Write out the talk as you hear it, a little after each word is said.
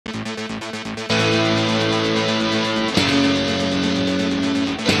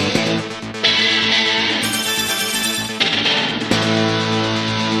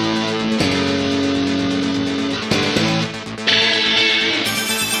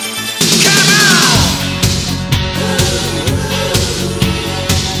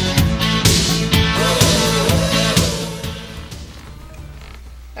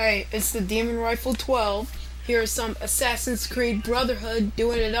It's the Demon Rifle 12. Here is some Assassin's Creed Brotherhood,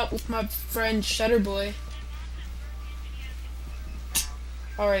 doing it up with my friend Shutterboy.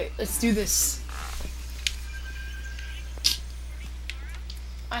 Alright, let's do this.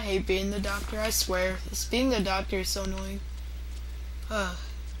 I hate being the doctor, I swear. Being the doctor is so annoying. I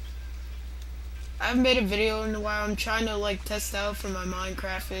haven't made a video in a while. I'm trying to like test out for my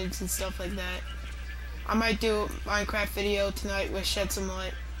Minecraft vids and stuff like that. I might do a Minecraft video tonight with Shed Some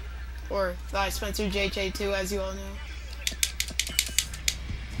Light. Or the Spencer JJ2, as you all know.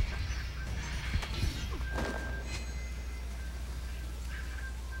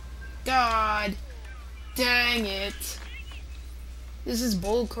 God dang it. This is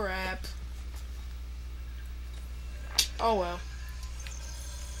bull crap. Oh well.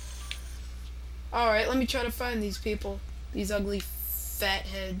 Alright, let me try to find these people. These ugly fat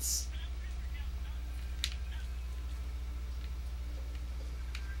heads.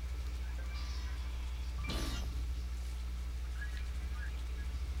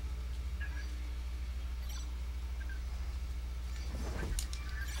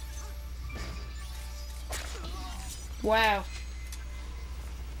 Wow.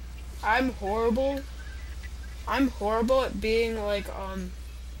 I'm horrible. I'm horrible at being like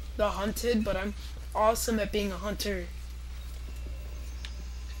the hunted, but I'm awesome at being a hunter.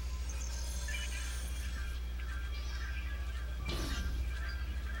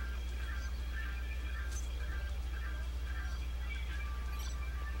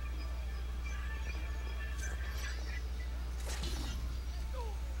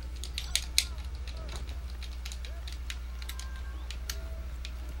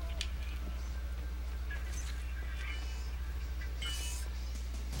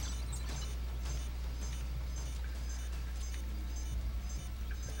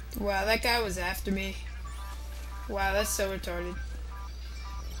 Wow, that guy was after me. Wow, that's so retarded.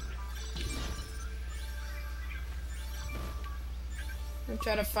 I'm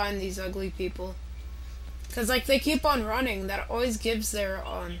trying to find these ugly people. Cause like they keep on running, that always gives their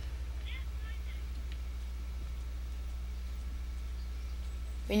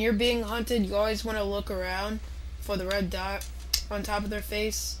when you're being hunted, you always want to look around for the red dot on top of their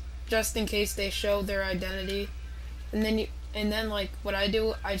face, just in case they show their identity. And then like what I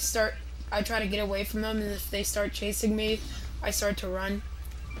do, I try to get away from them, and if they start chasing me, I start to run.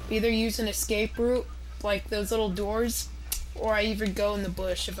 Either use an escape route, like those little doors, or I even go in the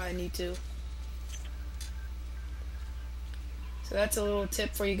bush if I need to. So that's a little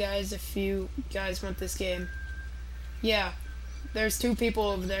tip for you guys if you guys want this game. Yeah, there's two people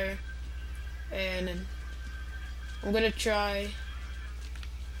over there, and I'm gonna try.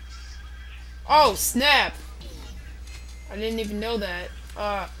 Oh snap! I didn't even know that.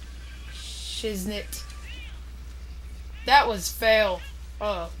 Shiznit. That was fail.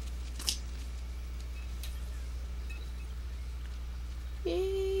 Oh,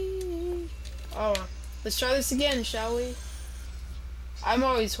 let's try this again, shall we? I'm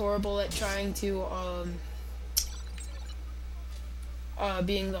always horrible at trying to,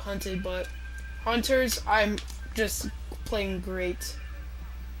 being the hunted, but hunters, I'm just playing great.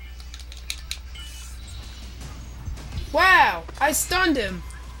 Wow! I stunned him!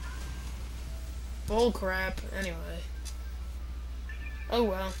 Bull crap. Anyway. Oh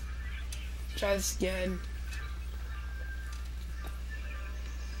well. Try this again.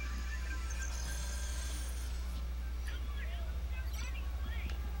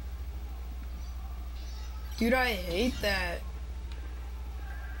 Dude, I hate that.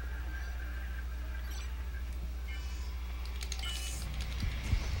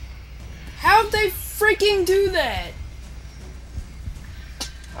 How'd they freaking do that?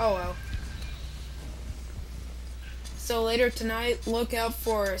 Oh well. So later tonight, look out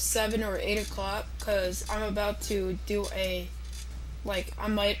for 7 or 8 o'clock, because I'm about to do I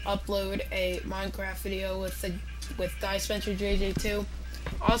might upload a Minecraft video with Spencer JJ2.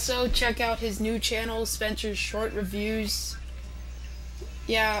 Also, check out his new channel, Spencer's Short Reviews.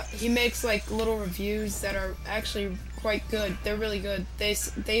 Yeah, he makes like little reviews that are actually quite good. They're really good. They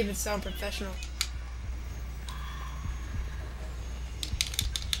even sound professional.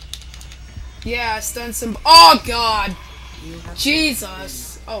 Yeah, I stunned some. Oh God!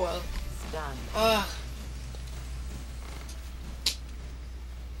 Jesus! Oh well. Ugh.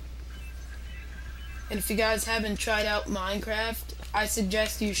 And if you guys haven't tried out Minecraft, I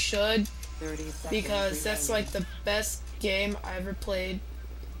suggest you should, because that's like the best game I ever played.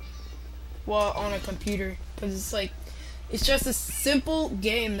 Well, on a computer, because it's just a simple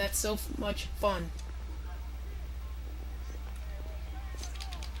game that's so much fun.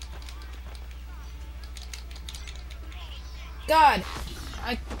 God!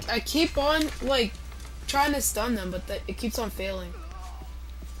 I keep on like trying to stun them, but it keeps on failing.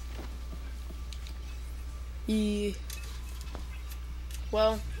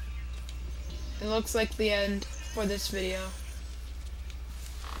 Well, it looks like the end for this video.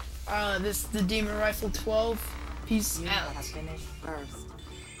 This is the Demon Rifle 12. Peace out. You have finished first.